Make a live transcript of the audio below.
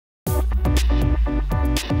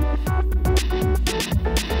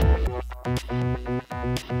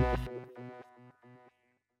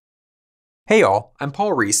Hey y'all, I'm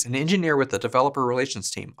Paul Reese, an engineer with the developer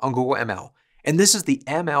relations team on Google ML, and this is the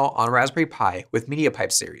ML on Raspberry Pi with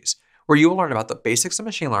MediaPipe series, where you will learn about the basics of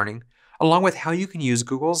machine learning, along with how you can use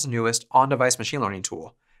Google's newest on-device machine learning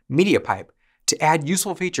tool, MediaPipe, to add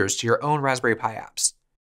useful features to your own Raspberry Pi apps.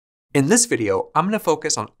 In this video, I'm going to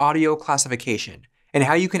focus on audio classification and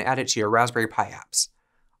how you can add it to your Raspberry Pi apps.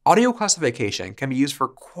 Audio classification can be used for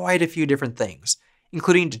quite a few different things,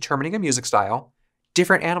 including determining a music style,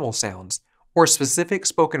 different animal sounds, or specific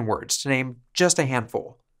spoken words, to name just a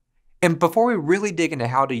handful. And before we really dig into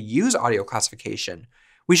how to use audio classification,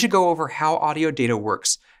 we should go over how audio data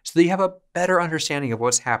works so that you have a better understanding of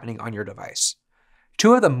what's happening on your device.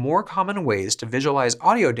 Two of the more common ways to visualize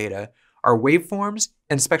audio data are waveforms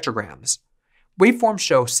and spectrograms. Waveforms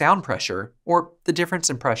show sound pressure, or the difference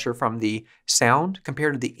in pressure from the sound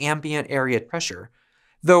compared to the ambient area pressure,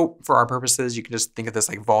 though for our purposes you can just think of this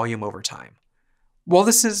like volume over time. While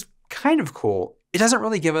this is kind of cool, it doesn't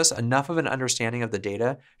really give us enough of an understanding of the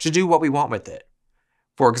data to do what we want with it.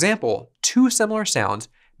 For example, two similar sounds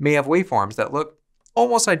may have waveforms that look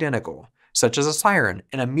almost identical, such as a siren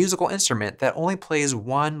and a musical instrument that only plays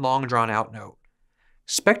one long drawn-out note.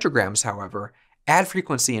 Spectrograms, however, add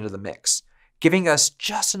frequency into the mix, giving us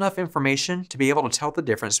just enough information to be able to tell the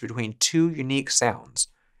difference between two unique sounds.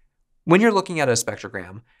 When you're looking at a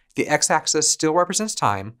spectrogram, the x-axis still represents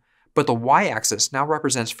time, but the y-axis now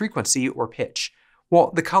represents frequency or pitch, while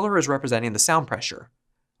the color is representing the sound pressure.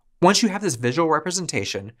 Once you have this visual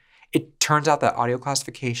representation, it turns out that audio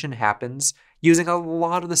classification happens using a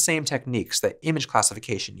lot of the same techniques that image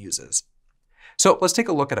classification uses. So let's take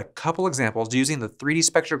a look at a couple examples using the 3D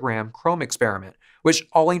spectrogram Chrome experiment, which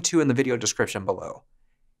I'll link to in the video description below.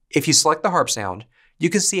 If you select the harp sound, you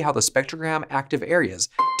can see how the spectrogram active areas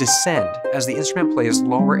descend as the instrument plays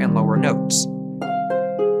lower and lower notes.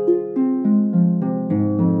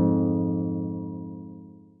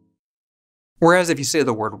 Whereas if you say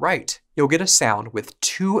the word right, you'll get a sound with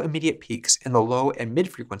two immediate peaks in the low and mid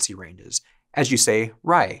frequency ranges as you say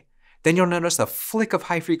rai. Then you'll notice a flick of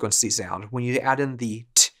high frequency sound when you add in the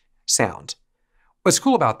t sound. What's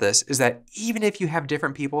cool about this is that even if you have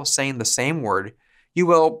different people saying the same word, you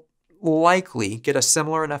will likely get a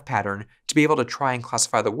similar enough pattern to be able to try and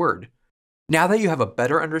classify the word. Now that you have a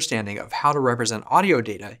better understanding of how to represent audio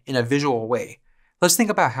data in a visual way, let's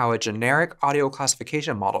think about how a generic audio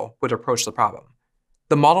classification model would approach the problem.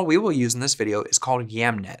 The model we will use in this video is called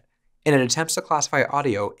YAMNet, and it attempts to classify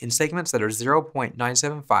audio in segments that are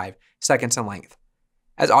 0.975 seconds in length.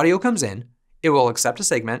 As audio comes in, it will accept a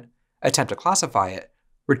segment, attempt to classify it,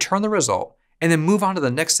 return the result, and then move on to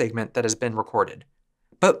the next segment that has been recorded.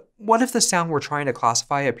 But what if the sound we're trying to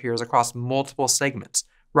classify appears across multiple segments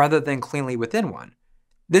rather than cleanly within one?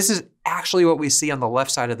 This is actually what we see on the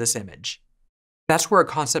left side of this image. That's where a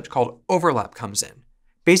concept called overlap comes in.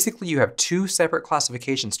 Basically, you have two separate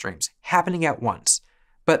classification streams happening at once,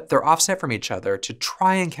 but they're offset from each other to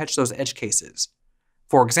try and catch those edge cases.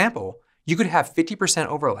 For example, you could have 50%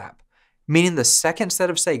 overlap, meaning the second set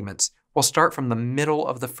of segments will start from the middle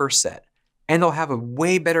of the first set, and they'll have a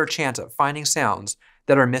way better chance at finding sounds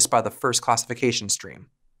that are missed by the first classification stream.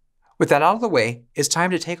 With that out of the way, it's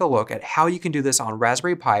time to take a look at how you can do this on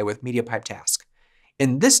Raspberry Pi with MediaPipe Task.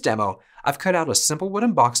 In this demo, I've cut out a simple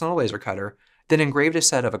wooden box on a laser cutter, then engraved a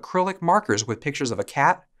set of acrylic markers with pictures of a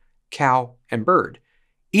cat, cow, and bird.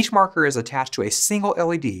 Each marker is attached to a single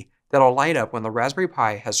LED that'll light up when the Raspberry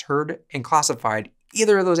Pi has heard and classified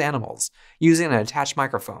either of those animals using an attached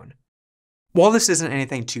microphone. While this isn't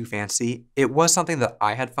anything too fancy, it was something that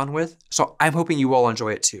I had fun with, so I'm hoping you all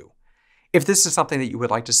enjoy it too. If this is something that you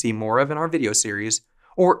would like to see more of in our video series,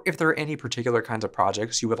 or if there are any particular kinds of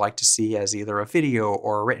projects you would like to see as either a video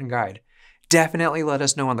or a written guide, definitely let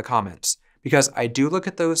us know in the comments, because I do look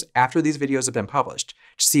at those after these videos have been published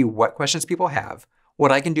to see what questions people have,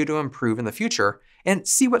 what I can do to improve in the future, and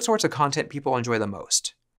see what sorts of content people enjoy the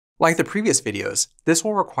most. Like the previous videos, this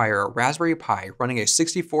will require a Raspberry Pi running a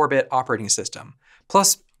 64-bit operating system,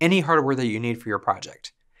 plus any hardware that you need for your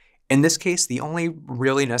project. In this case, the only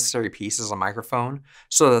really necessary piece is a microphone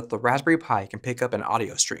so that the Raspberry Pi can pick up an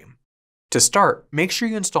audio stream. To start, make sure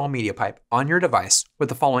you install MediaPipe on your device with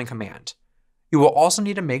the following command. You will also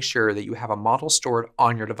need to make sure that you have a model stored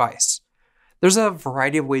on your device. There's a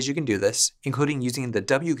variety of ways you can do this, including using the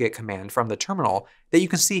wget command from the terminal that you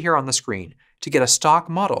can see here on the screen to get a stock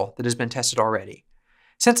model that has been tested already.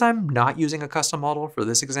 Since I'm not using a custom model for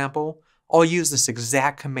this example, I'll use this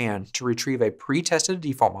exact command to retrieve a pre-tested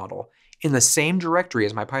default model in the same directory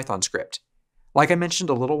as my Python script. Like I mentioned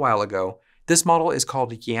a little while ago, this model is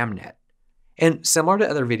called YAMNet. And similar to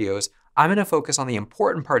other videos, I'm going to focus on the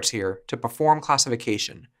important parts here to perform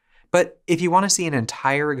classification, But if you want to see an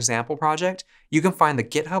entire example project, you can find the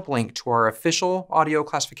GitHub link to our official audio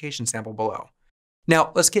classification sample below.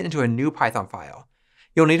 Now, let's get into a new Python file.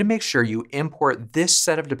 You'll need to make sure you import this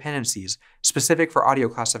set of dependencies specific for audio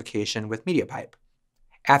classification with MediaPipe.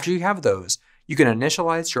 After you have those, you can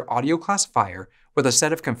initialize your audio classifier with a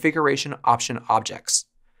set of configuration option objects.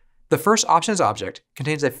 The first options object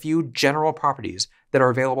contains a few general properties that are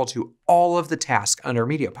available to all of the tasks under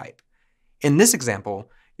MediaPipe. In this example,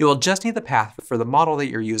 you will just need the path for the model that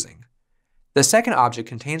you're using. The second object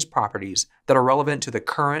contains properties that are relevant to the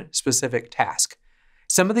current specific task.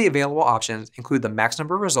 Some of the available options include the max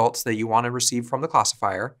number of results that you want to receive from the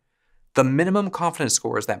classifier, the minimum confidence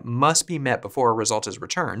scores that must be met before a result is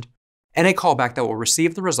returned, and a callback that will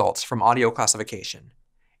receive the results from audio classification.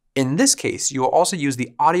 In this case, you will also use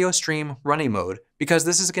the audio stream running mode because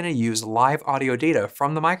this is going to use live audio data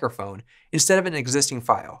from the microphone instead of an existing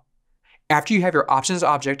file. After you have your options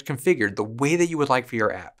object configured the way that you would like for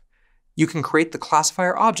your app, you can create the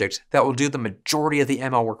classifier object that will do the majority of the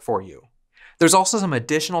ML work for you. There's also some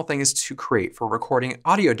additional things to create for recording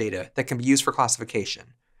audio data that can be used for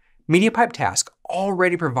classification. MediaPipe Task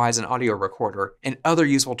already provides an audio recorder and other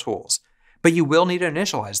useful tools, but you will need to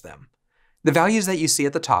initialize them. The values that you see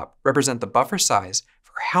at the top represent the buffer size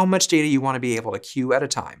for how much data you want to be able to queue at a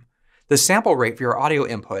time, the sample rate for your audio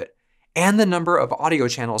input, and the number of audio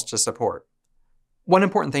channels to support. One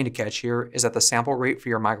important thing to catch here is that the sample rate for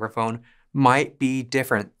your microphone might be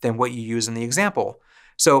different than what you use in the example.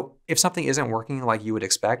 So if something isn't working like you would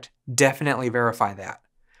expect, definitely verify that.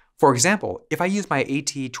 For example, if I use my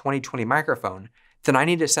AT2020 microphone, then I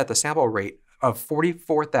need to set the sample rate of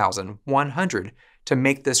 44,100 to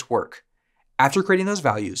make this work. After creating those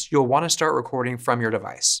values, you'll want to start recording from your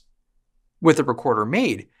device. With the recorder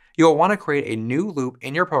made, you'll want to create a new loop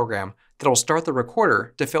in your program that will start the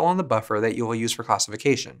recorder to fill in the buffer that you will use for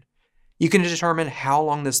classification. You can determine how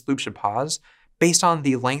long this loop should pause based on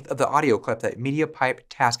the length of the audio clip that MediaPipe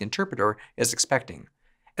Task Interpreter is expecting,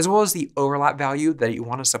 as well as the overlap value that you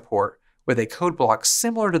want to support with a code block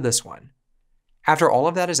similar to this one. After all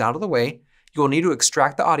of that is out of the way, you will need to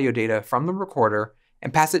extract the audio data from the recorder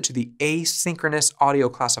and pass it to the asynchronous audio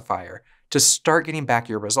classifier to start getting back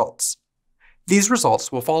your results. These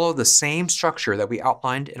results will follow the same structure that we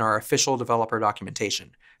outlined in our official developer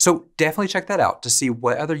documentation, so definitely check that out to see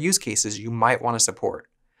what other use cases you might want to support.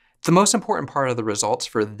 The most important part of the results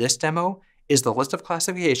for this demo is the list of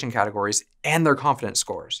classification categories and their confidence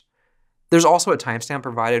scores. There's also a timestamp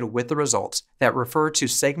provided with the results that refer to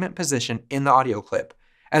segment position in the audio clip,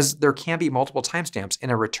 as there can be multiple timestamps in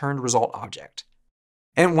a returned result object.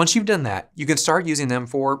 And once you've done that, you can start using them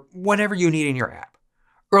for whatever you need in your app.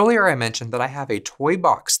 Earlier I mentioned that I have a toy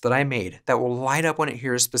box that I made that will light up when it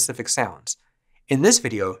hears specific sounds. In this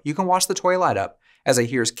video, you can watch the toy light up as it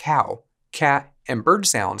hears cow, cat, and bird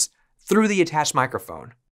sounds through the attached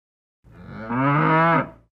microphone.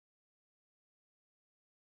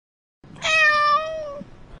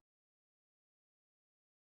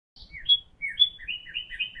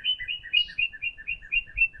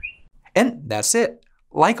 And that's it.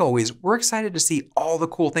 Like always, we're excited to see all the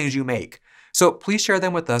cool things you make. So please share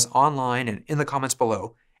them with us online and in the comments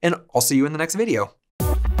below, and I'll see you in the next video.